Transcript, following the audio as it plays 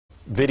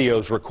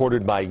Videos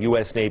recorded by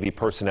U.S. Navy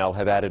personnel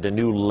have added a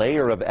new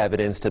layer of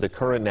evidence to the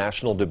current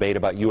national debate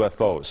about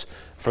UFOs.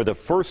 For the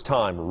first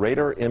time,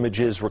 radar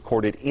images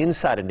recorded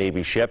inside a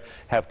Navy ship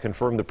have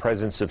confirmed the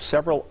presence of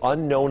several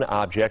unknown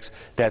objects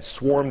that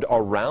swarmed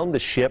around the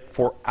ship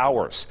for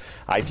hours.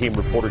 I-Team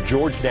reporter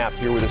George Knapp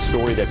here with a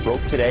story that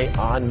broke today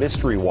on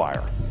Mystery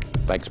Wire.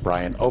 Thanks,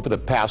 Brian. Over the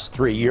past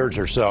 3 years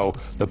or so,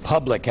 the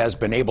public has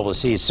been able to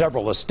see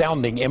several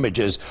astounding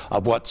images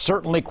of what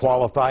certainly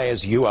qualify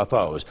as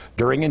UFOs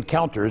during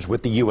encounters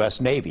with the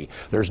U.S. Navy.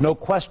 There's no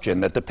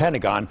question that the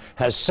Pentagon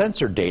has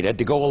censored data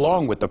to go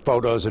along with the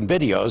photos and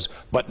videos,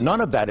 but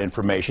none of that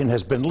information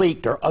has been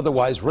leaked or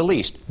otherwise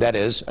released. That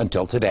is,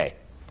 until today.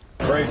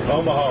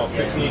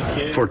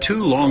 For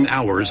 2 long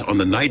hours on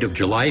the night of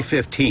July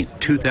 15,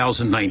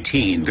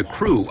 2019, the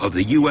crew of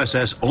the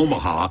USS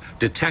Omaha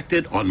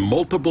detected on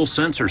multiple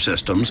sensor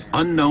systems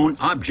unknown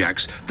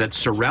objects that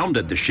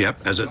surrounded the ship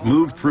as it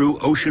moved through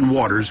ocean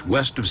waters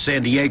west of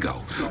San Diego.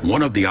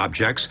 One of the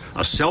objects,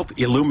 a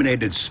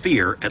self-illuminated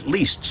sphere at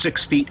least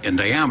 6 feet in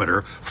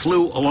diameter,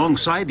 flew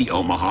alongside the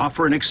Omaha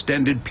for an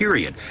extended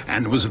period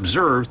and was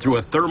observed through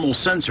a thermal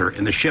sensor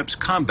in the ship's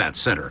combat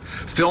center.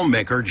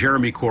 Filmmaker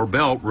Jeremy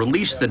Corbell released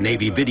the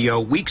Navy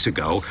video weeks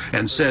ago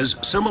and says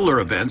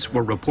similar events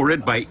were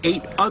reported by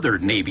 8 other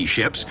Navy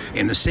ships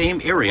in the same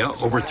area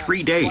over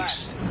 3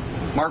 days.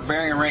 Mark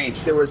bearing and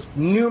range. There was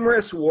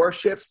numerous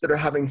warships that are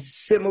having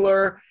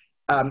similar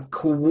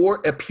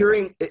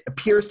it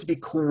appears to be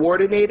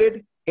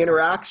coordinated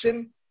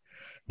interaction,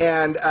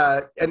 and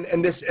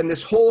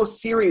this whole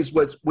series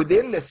was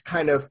within this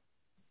kind of,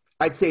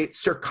 I'd say,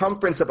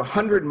 circumference of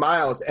 100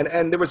 miles,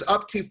 and there was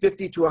up to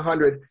 50 to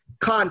 100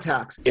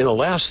 contacts. In the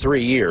last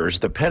 3 years,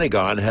 the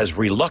Pentagon has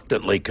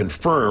reluctantly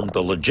confirmed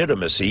the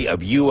legitimacy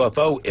of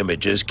UFO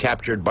images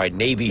captured by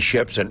Navy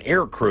ships and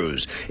air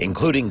crews,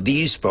 including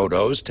these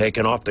photos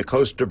taken off the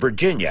coast of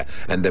Virginia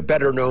and the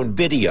better-known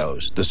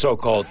videos, the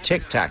so-called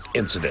Tic Tac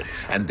incident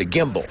and the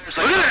gimbal.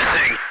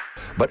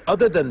 But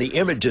other than the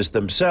images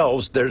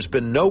themselves, there's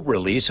been no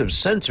release of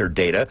censored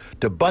data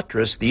to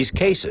buttress these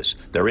cases.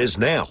 There is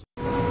now.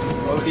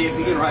 Well, if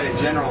you can write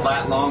a general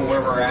lat long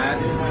where we're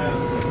at,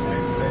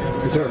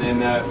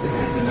 and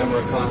the number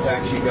of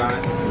contacts you got,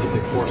 the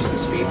course and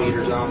speed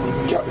meters off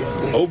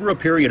them. Over a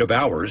period of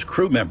hours,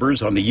 crew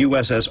members on the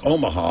USS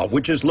Omaha,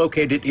 which is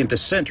located in the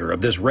center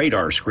of this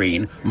radar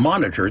screen,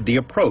 monitored the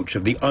approach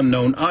of the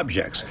unknown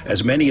objects,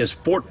 as many as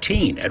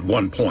 14 at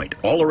one point,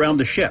 all around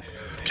the ship.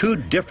 2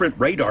 different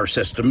radar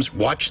systems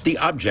watched the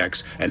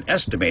objects and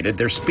estimated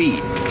their speed.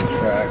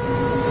 Track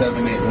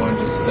 781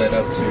 just sped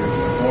up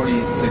to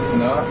 46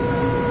 knots,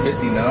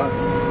 50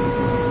 knots,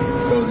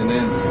 closing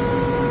in.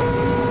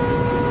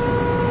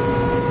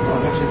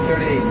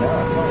 38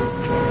 knots.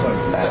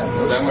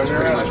 That one's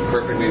pretty much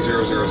perfectly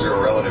 000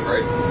 relative,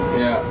 right?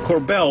 Yeah.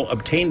 Corbell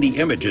obtained the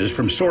images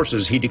from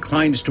sources he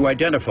declines to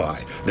identify.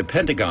 The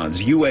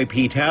Pentagon's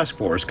UAP task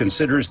force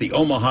considers the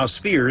Omaha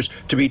spheres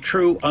to be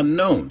true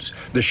unknowns.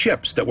 The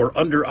ships that were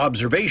under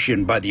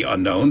observation by the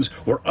unknowns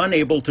were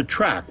unable to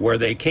track where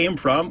they came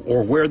from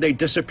or where they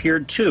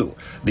disappeared to.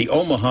 The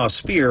Omaha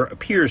sphere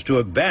appears to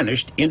have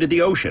vanished into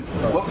the ocean.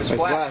 What was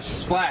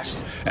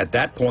splashed? At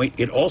that point,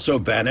 it also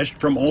vanished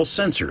from all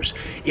sensors.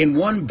 In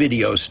one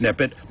video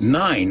snippet,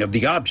 9 of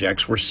the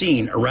objects were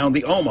seen around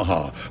the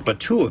Omaha, but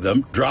 2 of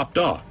them dropped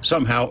off,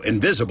 somehow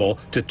invisible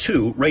to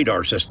 2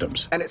 radar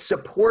systems. And it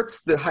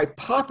supports the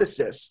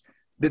hypothesis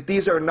that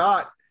these are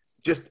not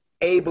just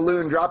a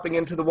balloon dropping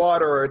into the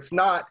water, or it's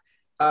not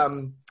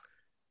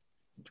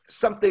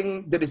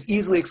something that is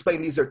easily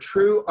explained. These are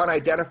true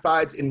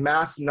unidentifieds in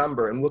mass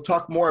number, and we'll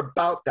talk more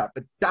about that,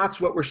 but that's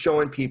what we're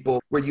showing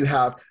people, where you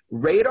have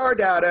radar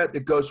data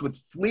that goes with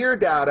FLIR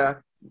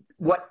data,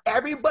 what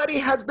everybody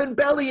has been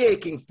belly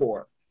aching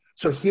for.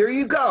 So here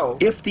you go.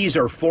 If these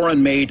are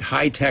foreign-made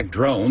high-tech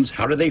drones,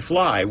 how do they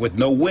fly with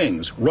no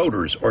wings,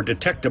 rotors, or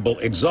detectable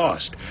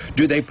exhaust?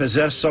 Do they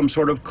possess some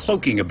sort of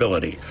cloaking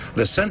ability?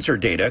 The sensor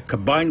data,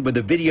 combined with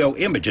the video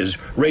images,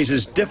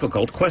 raises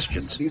difficult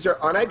questions. These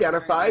are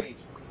unidentified.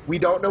 We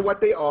don't know what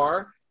they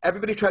are.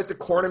 Everybody tries to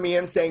corner me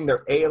in saying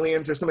they're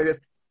aliens or something like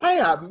this. I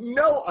have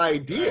no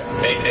idea.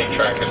 Maintain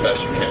track as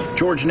best you can.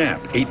 George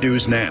Knapp, 8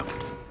 News Now.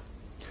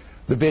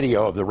 The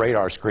video of the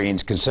radar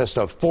screens consists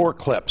of 4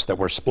 clips that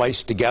were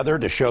spliced together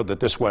to show that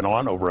this went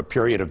on over a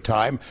period of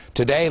time.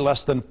 Today,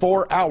 less than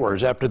 4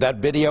 hours after that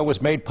video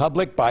was made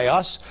public by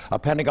us, a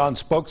Pentagon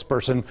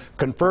spokesperson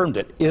confirmed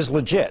it is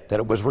legit, that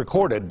it was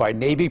recorded by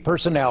Navy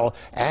personnel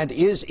and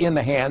is in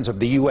the hands of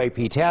the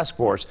UAP task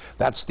force.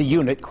 That's the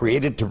unit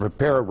created to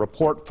prepare a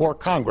report for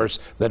Congress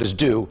that is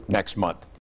due next month.